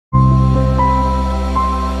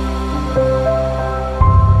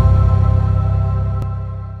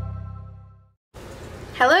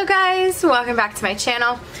Hello guys, welcome back to my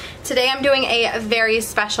channel. Today I'm doing a very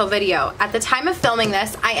special video. At the time of filming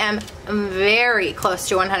this, I am very close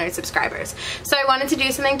to 100 subscribers. So I wanted to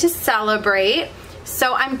do something to celebrate.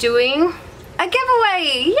 So I'm doing a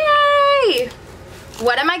giveaway, yay!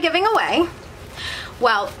 What am I giving away?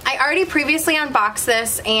 Well, I already previously unboxed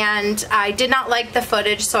this and I did not like the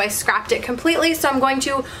footage, so I scrapped it completely. So I'm going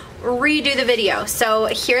to redo the video. So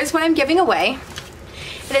here's what I'm giving away.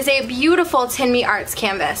 It is a beautiful Tin Me Arts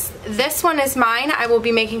canvas. This one is mine. I will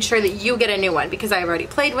be making sure that you get a new one because I've already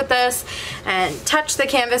played with this and touched the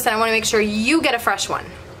canvas, and I want to make sure you get a fresh one.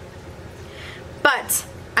 But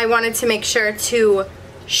I wanted to make sure to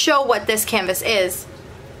show what this canvas is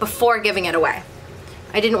before giving it away.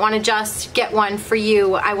 I didn't want to just get one for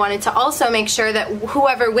you. I wanted to also make sure that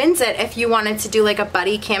whoever wins it, if you wanted to do like a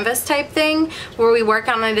buddy canvas type thing where we work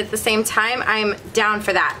on it at the same time, I'm down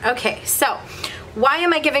for that. Okay, so why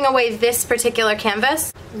am I giving away this particular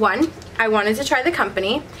canvas? One, I wanted to try the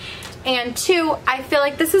company, and two, I feel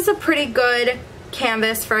like this is a pretty good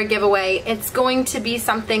canvas for a giveaway. It's going to be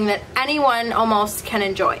something that anyone almost can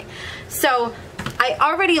enjoy. So I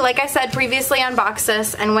already, like I said, previously unboxed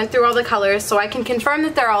this and went through all the colors, so I can confirm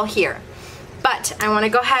that they're all here. But I want to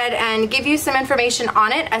go ahead and give you some information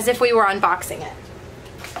on it as if we were unboxing it.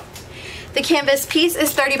 The canvas piece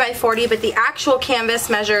is 30 by 40, but the actual canvas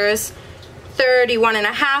measures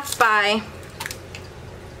 31.5 by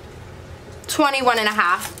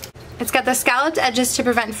 21.5. It's got the scalloped edges to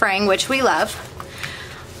prevent fraying, which we love.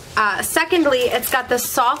 Secondly, it's got the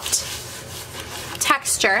soft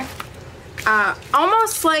texture,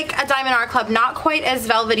 almost like a Diamond Art Club, not quite as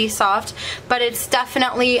velvety soft, but it's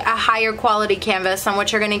definitely a higher quality canvas than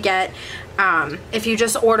what you're going to get if you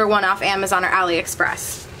just order one off Amazon or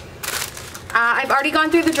AliExpress. I've already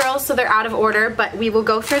gone through the drills, so they're out of order, but we will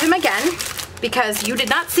go through them again because you did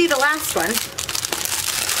not see the last one.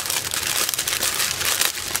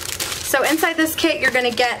 So inside this kit, you're going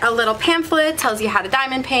to get a little pamphlet, tells you how to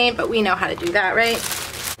diamond paint, but we know how to do that, right?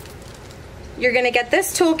 You're going to get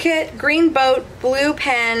this toolkit, green boat, blue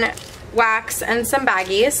pen, wax, and some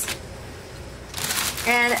baggies.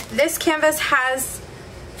 And this canvas has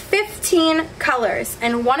 15 colors,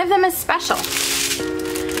 and one of them is special.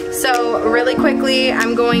 So really quickly,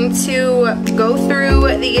 I'm going to go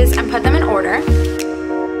through these and put them in order.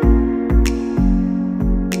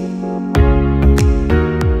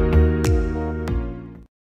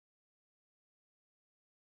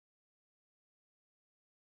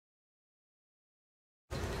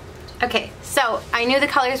 Okay, so I knew the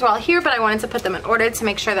colors were all here, but I wanted to put them in order to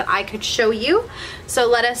make sure that I could show you. So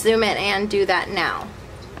let us zoom in and do that now.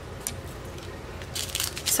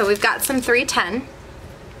 So we've got some 310.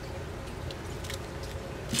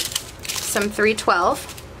 Some 312,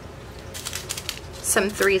 some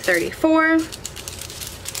 334,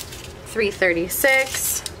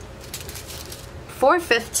 336,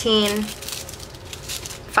 415,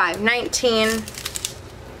 519,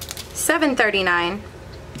 739,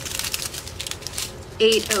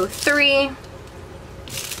 803,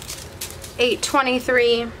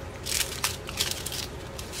 823,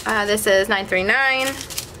 this is 939,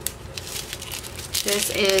 this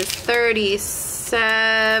is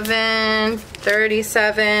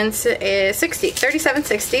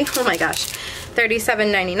 3760, oh my gosh,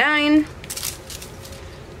 37.99,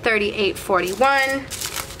 38.41,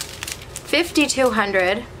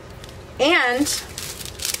 5200, and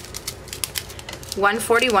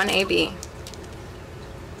 141 AB.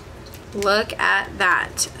 Look at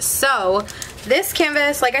that. So this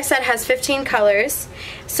canvas, like I said, has 15 colors.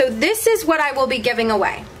 So this is what I will be giving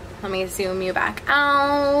away. Let me zoom you back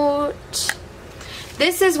out.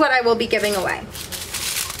 This is what I will be giving away.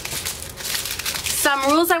 Some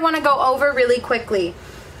rules I want to go over really quickly.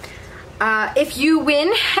 If you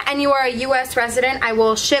win and you are a US resident, I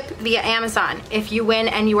will ship via Amazon. If you win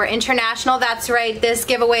and you are international, that's right, this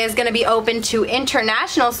giveaway is going to be open to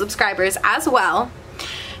international subscribers as well.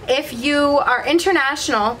 If you are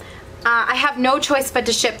international, I have no choice but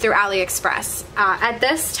to ship through AliExpress. At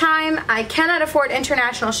this time, I cannot afford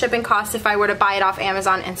international shipping costs if I were to buy it off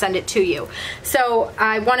Amazon and send it to you. So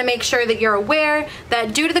I want to make sure that you're aware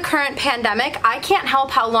that due to the current pandemic, I can't help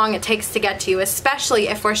how long it takes to get to you, especially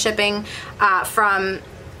if we're shipping from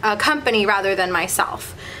a company rather than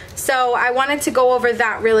myself. So I wanted to go over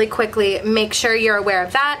that really quickly, make sure you're aware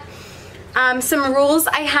of that. Some rules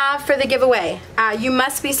I have for the giveaway. You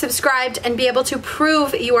must be subscribed and be able to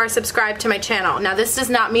prove you are subscribed to my channel. Now this does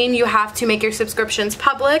not mean you have to make your subscriptions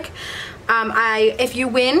public. If you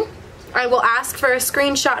win, I will ask for a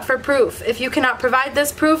screenshot for proof. If you cannot provide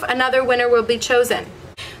this proof, another winner will be chosen.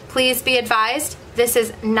 Please be advised, this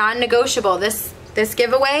is non-negotiable. This This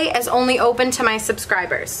giveaway is only open to my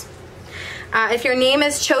subscribers. If your name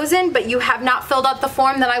is chosen but you have not filled out the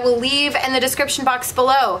form that I will leave in the description box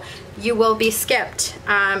below, you will be skipped.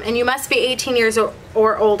 And you must be 18 years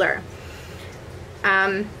or older.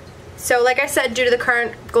 So like I said, due to the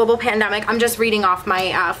current global pandemic, I'm just reading off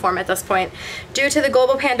my form at this point. Due to the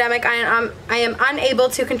global pandemic, I am unable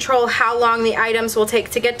to control how long the items will take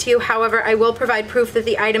to get to you. However, I will provide proof that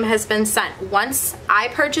the item has been sent. Once I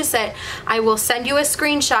purchase it, I will send you a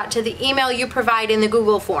screenshot to the email you provide in the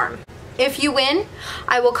Google form. If you win,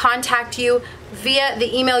 I will contact you via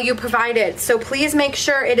the email you provided. So please make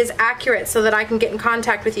sure it is accurate so that I can get in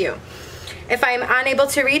contact with you. If I am unable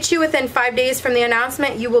to reach you within 5 days from the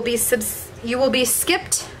announcement, you will be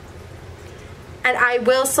skipped, and I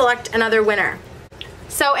will select another winner.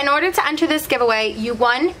 So in order to enter this giveaway, you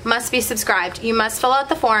must be subscribed. You must fill out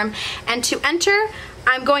the form, and to enter,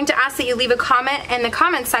 I'm going to ask that you leave a comment in the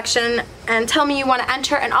comment section and tell me you want to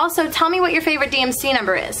enter, and also tell me what your favorite DMC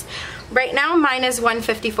number is. Right now, mine is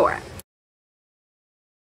 154.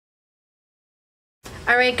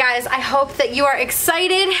 Alright guys, I hope that you are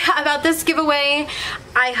excited about this giveaway.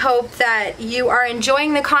 I hope that you are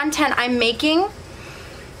enjoying the content I'm making.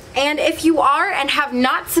 And if you are and have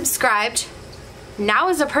not subscribed, now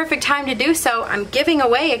is a perfect time to do so. I'm giving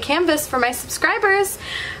away a canvas for my subscribers.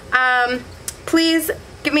 Please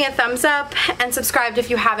give me a thumbs up and subscribe if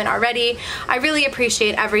you haven't already. I really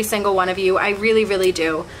appreciate every single one of you. I really, really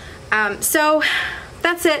do. So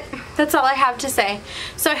that's it. That's all I have to say.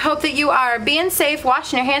 So I hope that you are being safe,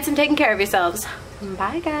 washing your hands, and taking care of yourselves.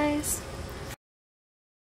 Bye, guys.